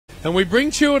And we bring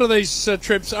Chua to these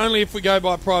trips only if we go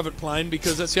by private plane,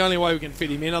 because that's the only way we can fit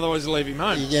him in, otherwise we'll leave him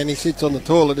home. Yeah, and he sits on the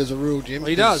toilet as a rule, Jim. Well,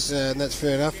 he does. And that's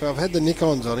fair enough. I've had the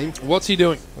Nikons on him. What's he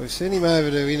doing? We've sent him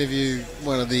over to interview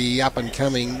one of the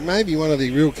up-and-coming, maybe one of the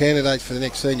real candidates for the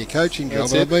next senior coaching job.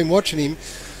 I've been watching him,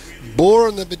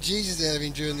 boring the bejesus out of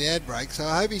him during the ad break, so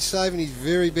I hope he's saving his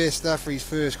very best stuff for his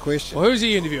first question. Well, who's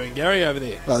he interviewing? Garry over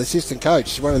there? Well, the assistant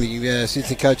coach, one of the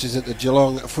assistant coaches at the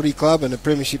Geelong Footy Club and a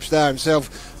premiership star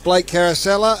himself, Blake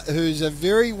Caracella, who's a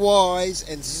very wise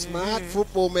and smart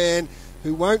football man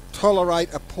who won't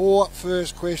tolerate a poor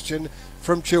first question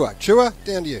from Chua. Chua,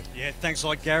 down to you. Yeah, thanks a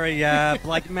lot, Gary.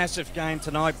 Blake, massive game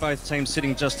tonight. Both teams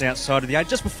sitting just outside of the 8.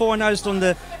 Just before, I noticed on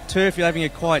the turf you're having a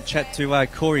quiet chat to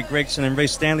Corey Gregson and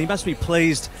Reece Stanley. You must be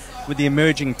pleased with the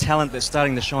emerging talent that's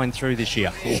starting to shine through this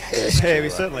year. Yes. Yeah, we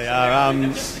certainly are.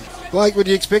 Blake, would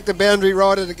you expect a boundary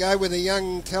rider to go with a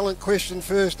young talent question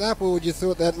first up, or would you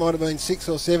thought that might have been 6th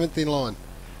or 7th in line?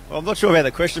 Well, I'm not sure about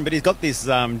the question, but he's got this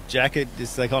jacket,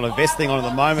 this kind of vest thing on at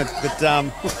the moment. But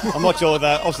I'm not sure.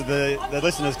 Obviously, the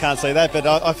listeners can't see that, but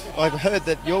I've heard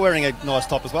that you're wearing a nice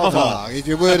top as well. Oh, if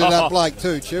you worded up Blake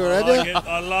too, Chua, had you?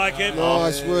 I like it.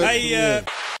 Nice work.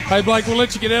 Hey, Blake, we'll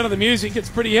let you get out of the music. It's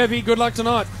pretty heavy. Good luck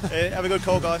tonight. Have a good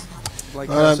call, guys. Blake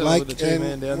Blake, with the Chu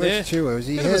Man down there. Chua? Was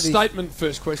he Bit of a statement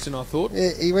first question, I thought.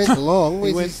 Yeah, he went along.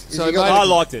 I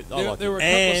liked it. There were a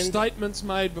couple of statements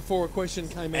made before a question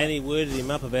came out. And he worded him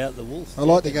up about the Wolves. I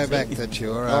like to go back to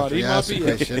Chua after he asked the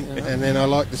question, and then I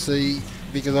like to see,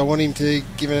 because I want him to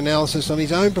give an analysis on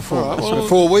his own performance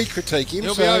before we critique him.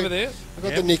 He'll be over there. I've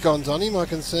got the Nikons on him. I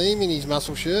can see him in his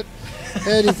muscle shirt.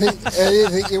 How do you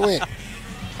think you went?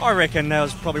 I reckon that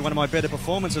was probably one of my better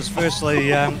performances.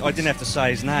 Firstly, I didn't have to say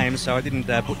his name, so I didn't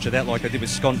butcher that like I did with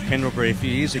Scott Pendlebury a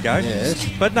few years ago. Yes.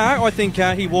 But no, I think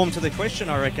he warmed to the question,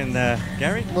 I reckon,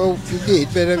 Gary. Well, he did,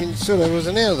 but I mean, sort of, it was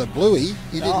an out of the bluey.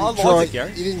 You didn't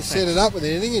Gary. You didn't set it up with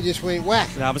anything. You just went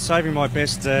whack. No, I'm saving my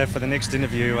best for the next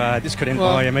interview. This could end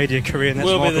my media career, and that's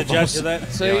we'll Michael be the judge Voss. of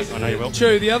that. See, I know you will.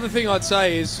 Chu, the other thing I'd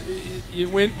say is you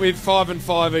went with 5 and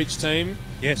 5 each team.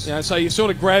 Yes. You know, so you sort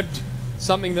of grabbed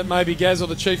something that maybe Gaz or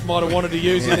the Chief might have wanted to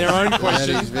use in their own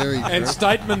question and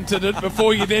statemented it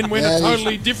before you then went a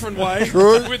totally different way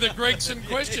with a Gregson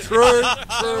question. True.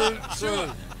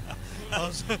 I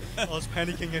was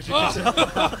panicking, as you can tell.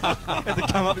 Had to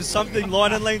come up with something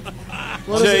line and length.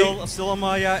 Still on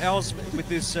my hours with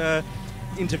this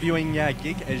interviewing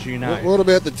gig, as you know. What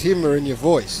about the timbre in your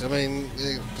voice? I mean,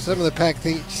 some of the pack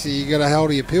thinks you got to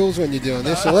hold your pills when you're doing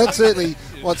this. So that's certainly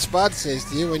what Spud says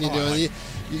to you when you're doing it.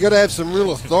 You got to have some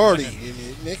real authority in you.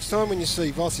 Next time when you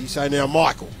see Vossy, say, now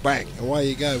Michael, bang, away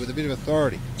you go with a bit of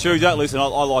authority. Chewy, don't listen, I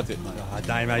liked it.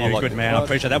 Damo, you're a good man, I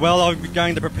appreciate that. Well, I'm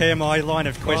going to prepare my line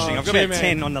of questioning. I've got about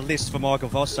 10 on the list for Michael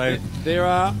Voss. So there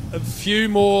are a few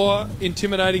more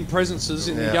intimidating presences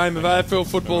in the game of AFL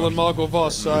football than Michael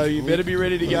Voss, so you better be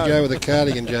ready to go. Go with a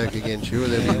cardigan joke again, sure,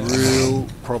 there'll be a real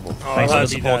problem. Thanks for the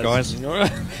support, guys.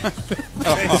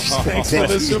 Thanks for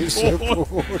the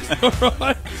support. All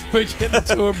right, we're getting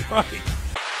to a break.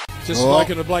 Just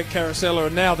spoken to Blake Caracella,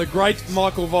 and now the great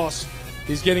Michael Voss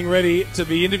is getting ready to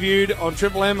be interviewed on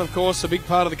Triple M, of course, a big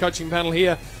part of the coaching panel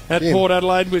here at Port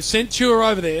Adelaide. We've sent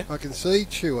Chua over there. I can see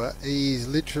Chua. He's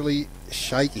literally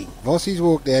shaking. Vossy's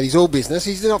walked out. He's all business.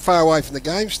 He's not far away from the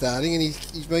game starting, and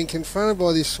he's been confronted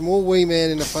by this small wee man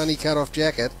in a funny cut-off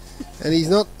jacket, and he's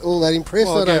not all that impressed,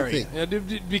 I don't think.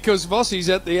 Because Vossy's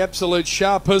at the absolute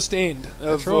sharpest end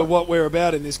of what we're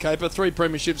about in this caper. 3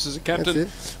 premierships as a captain,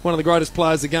 one of the greatest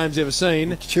players the game's ever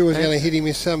seen. Chua's going to hit him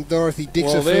with some Dorothy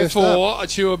Dixon first up. Therefore,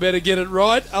 Chua better get it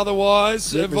right,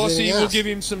 otherwise Vossy will give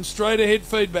him some straight-ahead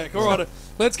feedback. All right,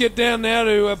 let's get down now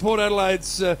to Port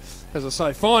Adelaide's, as I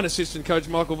say, fine assistant coach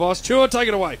Michael Voss. Chua, take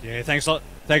it away. Yeah, thanks a lot.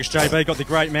 Thanks, JB. Got the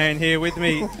great man here with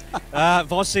me.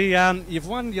 Vossy, you've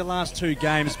won your last 2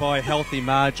 games by healthy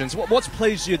margins. What's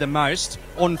pleased you the most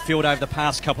on field over the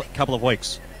past couple of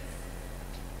weeks?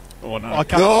 Oh, no. I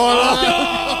come,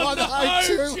 I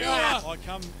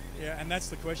come, yeah, and that's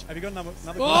the question. Have you got another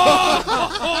question?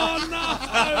 Oh, no!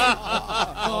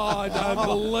 Oh, I don't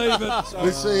believe it.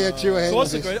 let's see how Chua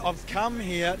handles this. I've come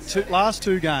here last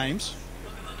 2 games,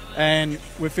 and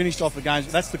we've finished off the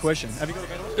games. That's the question. Have you got a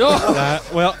better one?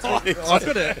 Well, I've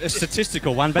got a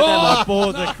statistical one, but that might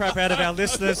bore the crap out of our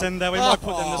listeners, and we might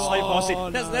put them to sleep.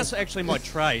 That's actually my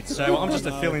trade, so I'm just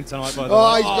a fill-in tonight, by the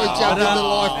way. He's got to jump in the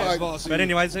lifeboat. But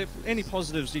anyways, any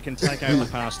positives you can take over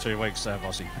the past 2 weeks,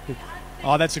 Vossy?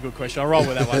 Oh, that's a good question. I'll roll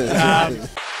with that one.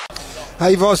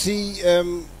 Hey,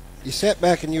 Vossy, you sat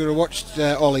back and you would have watched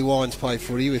Ollie Wines play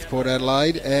footy with Port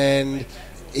Adelaide, and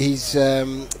his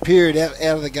period out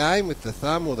of the game with the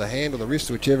thumb or the hand or the wrist,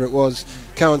 whichever it was,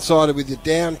 coincided with the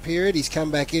down period. He's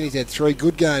come back in. He's had 3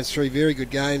 good games, 3 very good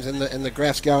games, and the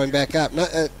graph's going back up.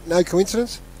 No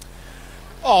coincidence?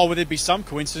 Oh, well, there'd be some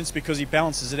coincidence because he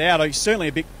balances it out. He's certainly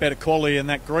a bit better quality than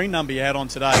that green number you had on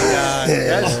today.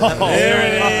 There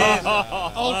it is.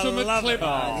 Ultimate clip.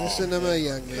 Listen to me,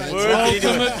 young man.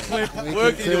 Ultimate clip.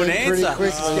 Working to an answer.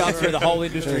 Quick. Going through the whole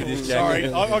industry, this Jack. Sorry,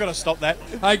 I've got to stop that.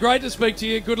 Hey, great to speak to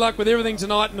you. Good luck with everything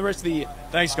tonight and the rest of the year.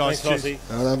 Thanks, guys. Cheers.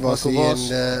 Well done, Vossy.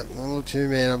 And little Chu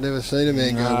Man, I've never seen a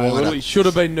man go Well, wider. he should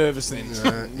have been nervous then.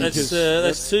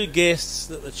 That's 2 guests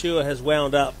that the Chua has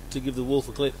wound up to give the wolf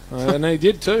a clip. And he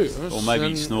did too. Or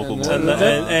maybe snorkel more.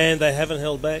 And they haven't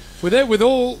held back. With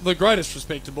all the greatest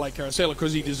respect to Blake Caracella,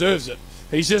 because he deserves it,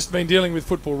 he's just been dealing with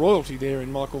football royalty there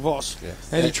in Michael Voss. Yeah.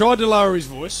 And he tried to lower his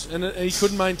voice, and he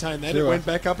couldn't maintain that. Sure. It went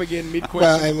back up again mid-question.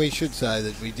 Well, and we should say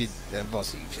that we did,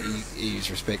 Vossy, he was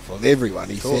respectful of everyone.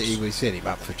 We set him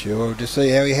up for Chua to see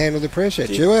how he handled the pressure.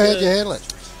 Chua, how'd you handle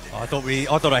it? I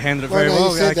thought I handled it very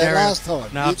well. You said that last time.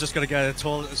 No, I've just got to go to the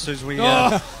toilet as soon as we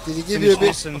Did he give you a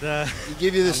bit? and, He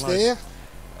give you the stare?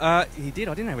 he did.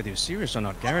 I didn't know whether he was serious or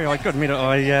not, Gary. I got to admit,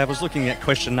 I was looking at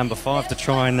question number 5 to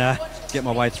try and get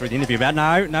my way through the interview. But no.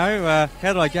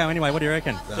 How did I go anyway? What do you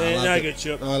reckon? No good,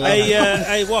 sure.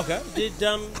 Hey, Walker, did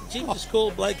Jim just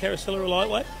call Blake Caracella a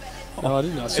lightweight? No, I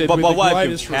didn't. I said By with the way of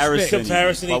greatest comparison, respect.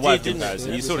 Comparison, by he way did, of didn't comparison,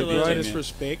 he? you sort of With did, the greatest didn't you?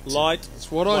 respect. Light.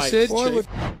 That's what I weight. said, Why Chief. would